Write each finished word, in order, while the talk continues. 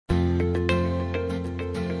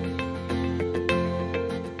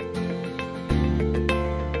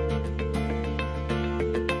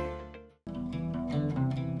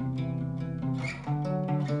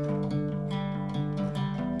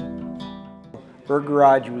Berg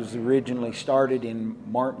Garage was originally started in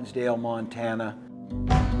Martinsdale, Montana.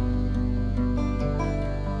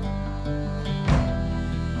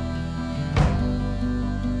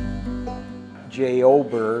 J.O.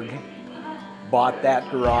 Berg bought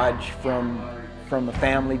that garage from a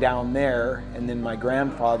family down there, and then my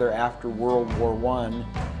grandfather, after World War I,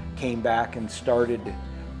 came back and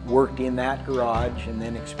worked in that garage and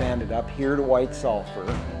then expanded up here to White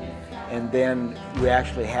Sulphur. And then we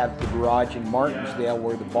actually had the garage in Martinsdale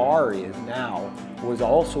where the bar is now, was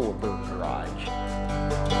also a Berg Garage.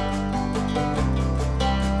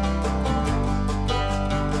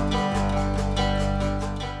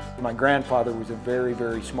 My grandfather was a very,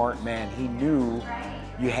 very smart man. He knew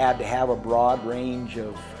you had to have a broad range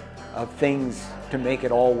of things to make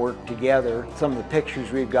it all work together. Some of the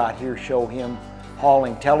pictures we've got here show him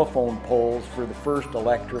hauling telephone poles for the first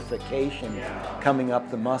electrification coming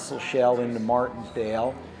up the Muscle Shell into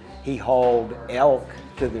Martinsdale. He hauled elk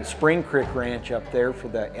to the Spring Creek Ranch up there for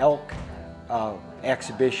the elk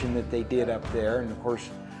exhibition that they did up there. And of course,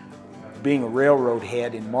 being a railroad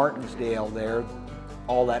head in Martinsdale there,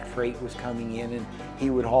 all that freight was coming in, and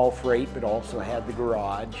he would haul freight but also had the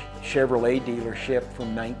garage. Chevrolet dealership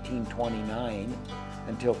from 1929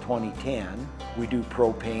 until 2010. We do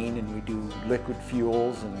propane and we do liquid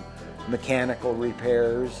fuels and mechanical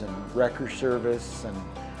repairs and wrecker service and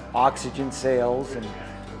oxygen sales, and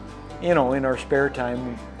you know, in our spare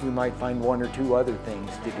time we might find one or two other things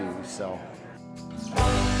to do. So.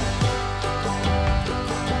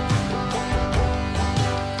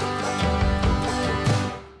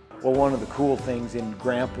 Well, one of the cool things in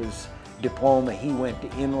Grandpa's diploma, he went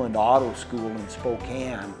to Inland Auto School in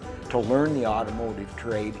Spokane to learn the automotive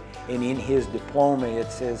trade, and in his diploma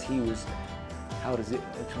it says he was,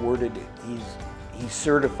 it's worded, he's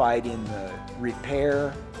certified in the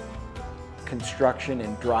repair, construction,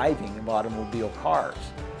 and driving of automobile cars.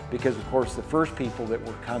 Because of course the first people that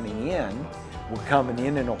were coming in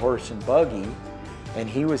a horse and buggy, and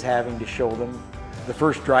he was having to show them the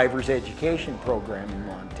first driver's education program in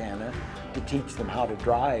Montana to teach them how to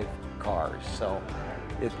drive cars. So,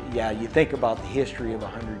 yeah, you think about the history of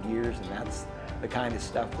 100 years, and that's the kind of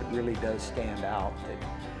stuff that really does stand out. That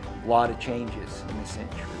a lot of changes in the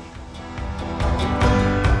century.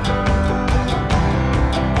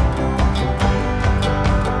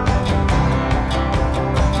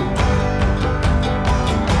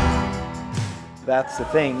 That's the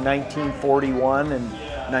thing, 1941 and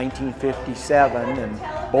 1957,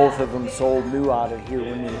 and both of them sold new out of here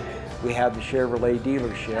when we had the Chevrolet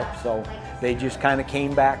dealership, so they just kind of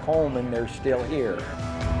came back home and they're still here.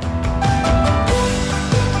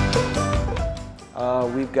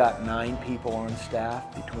 We've got 9 people on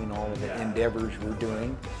staff between all of the endeavors we're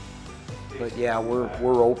doing. But yeah,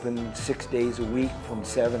 we're open 6 days a week from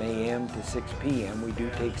 7 a.m. to 6 p.m. We do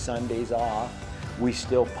take Sundays off. We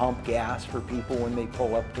still pump gas for people when they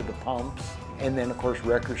pull up to the pumps. And then of course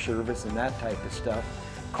wrecker service and that type of stuff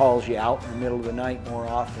calls you out in the middle of the night more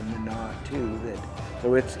often than not too.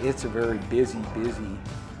 So it's a very busy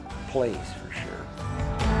place for sure.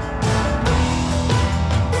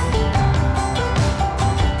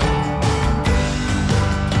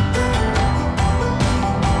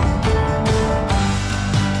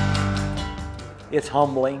 It's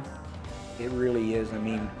humbling. It really is. I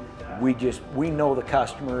mean, we know the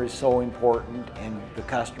customer is so important, and the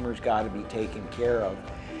customer's got to be taken care of.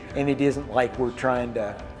 And it isn't like we're trying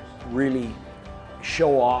to really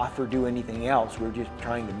show off or do anything else. We're just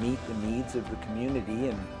trying to meet the needs of the community,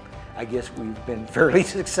 and I guess we've been fairly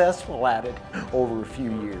successful at it over a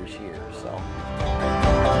few years here. So,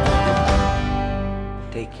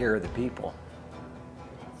 take care of the people.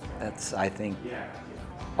 That's, I think,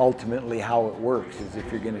 ultimately how it works, is if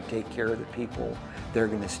you're going to take care of the people, they're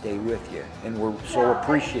going to stay with you, and we're so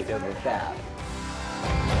appreciative of that.